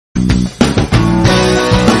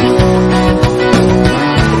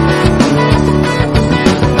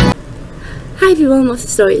everyone, what's the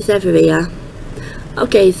story? It's Eva here.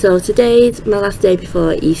 Okay, so today's my last day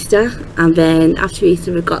before Easter, and then after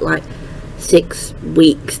Easter we've got like 6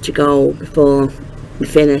 weeks to go before we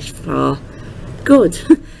finish for good.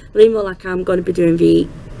 Really more like I'm going to be doing the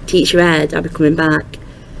teacher ed, I'll be coming back,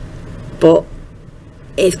 but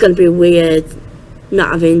it's going to be weird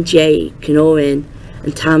not having Jake and Owen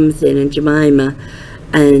and Tamsin and Jemima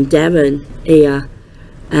and Devon here,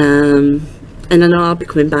 and I know I'll be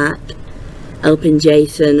coming back helping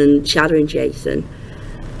Jason and shadowing Jason,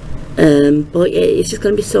 but it's just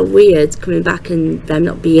going to be so weird coming back and them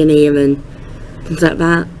not being here and things like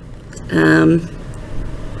that.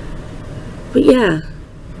 But yeah,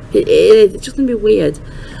 it's just going to be weird.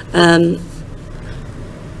 I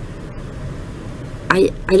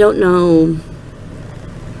don't know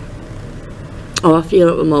how I feel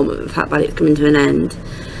at the moment, the fact that it's coming to an end.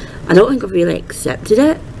 I don't think I've really accepted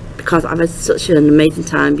it, because I've had such an amazing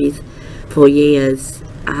time these 4 years,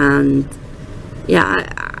 and yeah,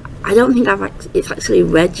 I don't think it's actually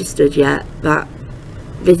registered yet that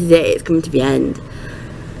this is it, it's coming to the end.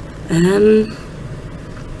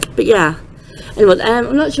 But yeah, anyway,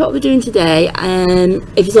 I'm not sure what we're doing today.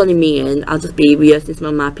 If it's only me, and I'll just be rehearsing some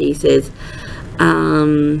of my pieces,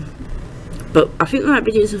 but I think we might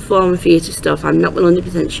be doing some form and theatre stuff. I'm not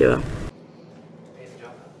 100% sure.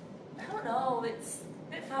 I don't know, it's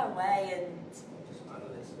a bit far away, and I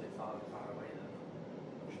know it's a bit far away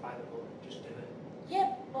though. Just buy the book, just do it. yeah,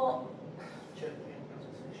 but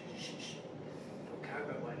Shh. Don't care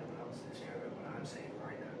about what anyone else says, care about what I'm saying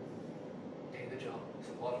right now. Take the job. It's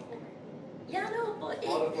a lot of money. yeah, I know, but A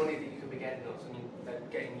lot of money that you could be getting us and they're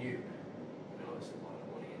getting you. You know, it's a lot of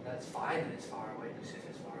money, and that's fine that it's far away, because if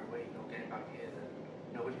it's far away, you're not getting back here, then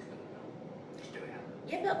nobody's gonna know. Just do it, Heather.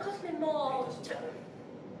 yeah, but it'll cost me more. It doesn't matter.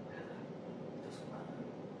 Heather, it doesn't matter.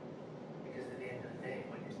 Because at the end of the day,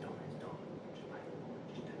 when it's done, it's done. Just buy the book,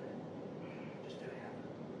 just do it. Just do it,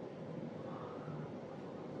 Heather. Come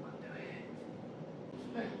on, do it.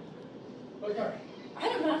 Hey, where's Gary? I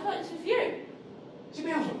don't know, I thought it was with you. Is it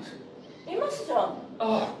me else? He must have done.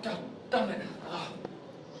 Oh, God damn it.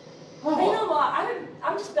 Well, you know what,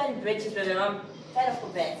 I'm just burning bridges with him. I'm fed up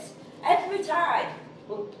with this. Every time.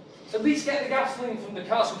 Well, at least get the gasoline from the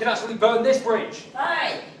car so we can actually burn this bridge.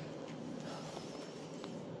 Fine.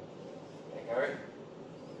 Hey, Gary?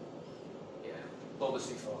 Yeah, load the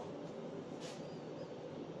C4.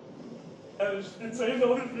 I was saying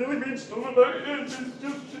all this really mean stuff about it. It's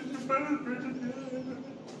just burning bridges.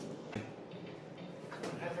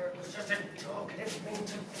 Whatever, it was just a joke. I didn't mean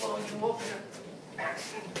to blow you up in an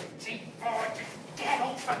accident. C4, get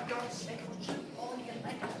up, for God's sake. I was just blowing you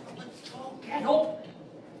like that. Let's talk, get up.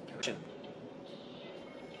 Do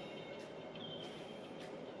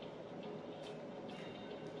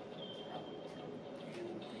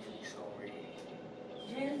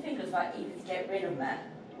you really think it was that easy to get rid of me?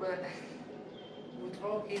 Well, we're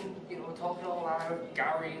talking, we're talking all out,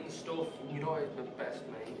 Gary and stuff, and you know he's the best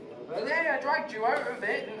mate. But then I dragged you out of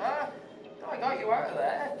it, and I got you out of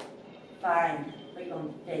there. Fine, but you're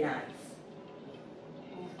on thin ice.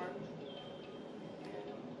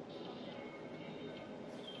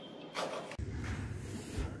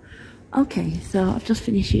 Okay, so I've just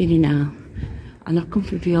finished uni now, and I've come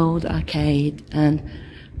through the old arcade, and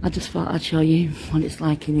I just thought I'd show you what it's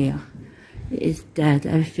like in here. It is dead,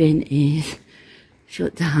 everything is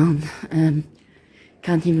shut down,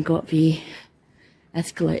 can't even go up the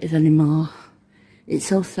escalators anymore. It's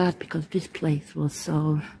so sad, because this place was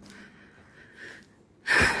so,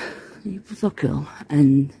 it was so cool,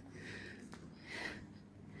 and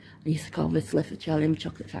I used to call this lift the Charlie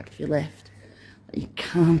Chocolate Factory lift. You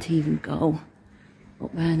can't even go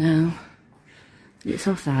up there now. It's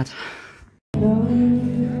so sad.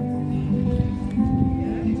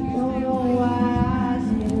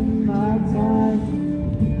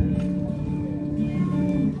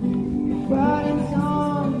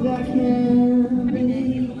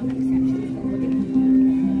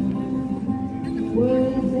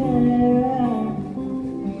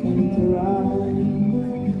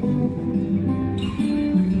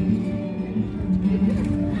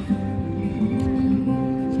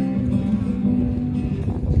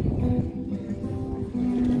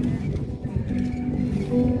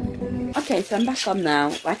 Okay, so I'm back on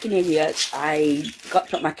now. Like an idiot, I got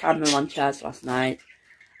to put my camera on charge last night,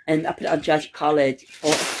 and I put it on charge at college,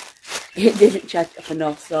 but it didn't charge up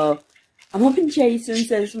enough, so I'm hoping Jason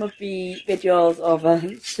sends some of the videos over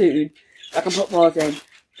soon, so I can put those in.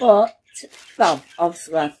 But, well,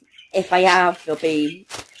 obviously, if I have, they'll be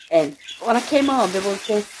in. But when I came home, there was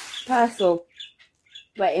this parcel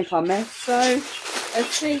waiting for me, so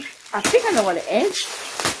let's see. I think I know what it is.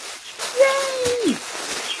 Yay!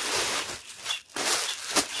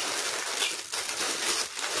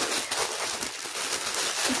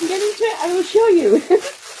 into it, I will show you.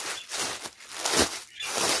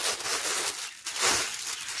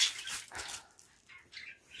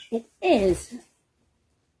 It is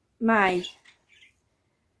my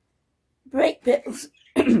Brakebills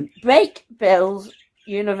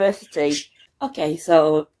University. Okay,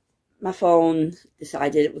 so my phone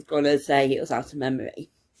decided it was going to say it was out of memory.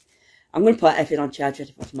 I'm going to put everything on charge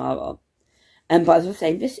ready for tomorrow. But as I was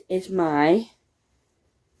saying, this is my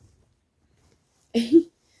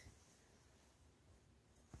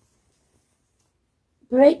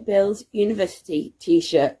Brakebills University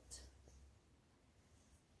t-shirt.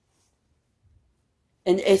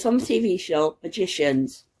 And it's on the TV show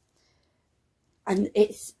Magicians. And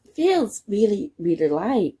it feels really, really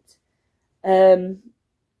light. It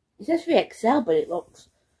says 3XL, but it looks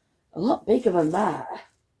a lot bigger than that.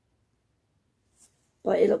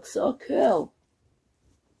 But it looks so cool.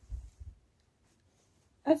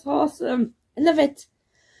 That's awesome. I love it.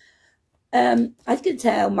 As you can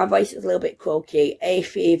tell, my voice is a little bit croaky. Hay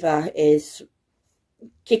fever is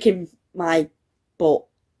kicking my butt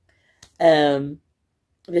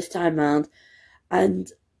this time round.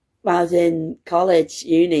 And when I was in college,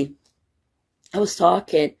 uni, I was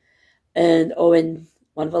talking, and Owen,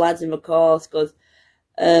 one of the lads in the course, goes,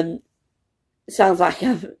 it sounds like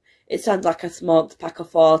I smoked a pack of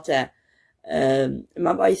 40.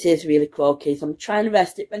 My voice is really croaky, so I'm trying to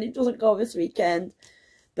rest it when it doesn't go this weekend.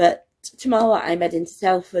 But tomorrow I'm heading to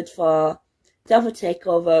Telford for Telford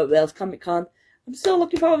Takeover at Wales Comic Con. I'm so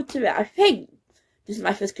looking forward to it. I think this is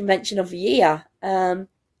my first convention of the year. I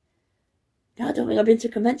don't think I've been to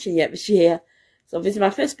a convention yet this year. So this is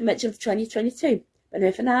my first convention of 2022. But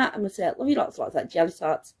anyway, for now, I'm going to say love you lots, like jelly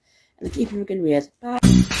tarts. And keep it looking weird. Bye.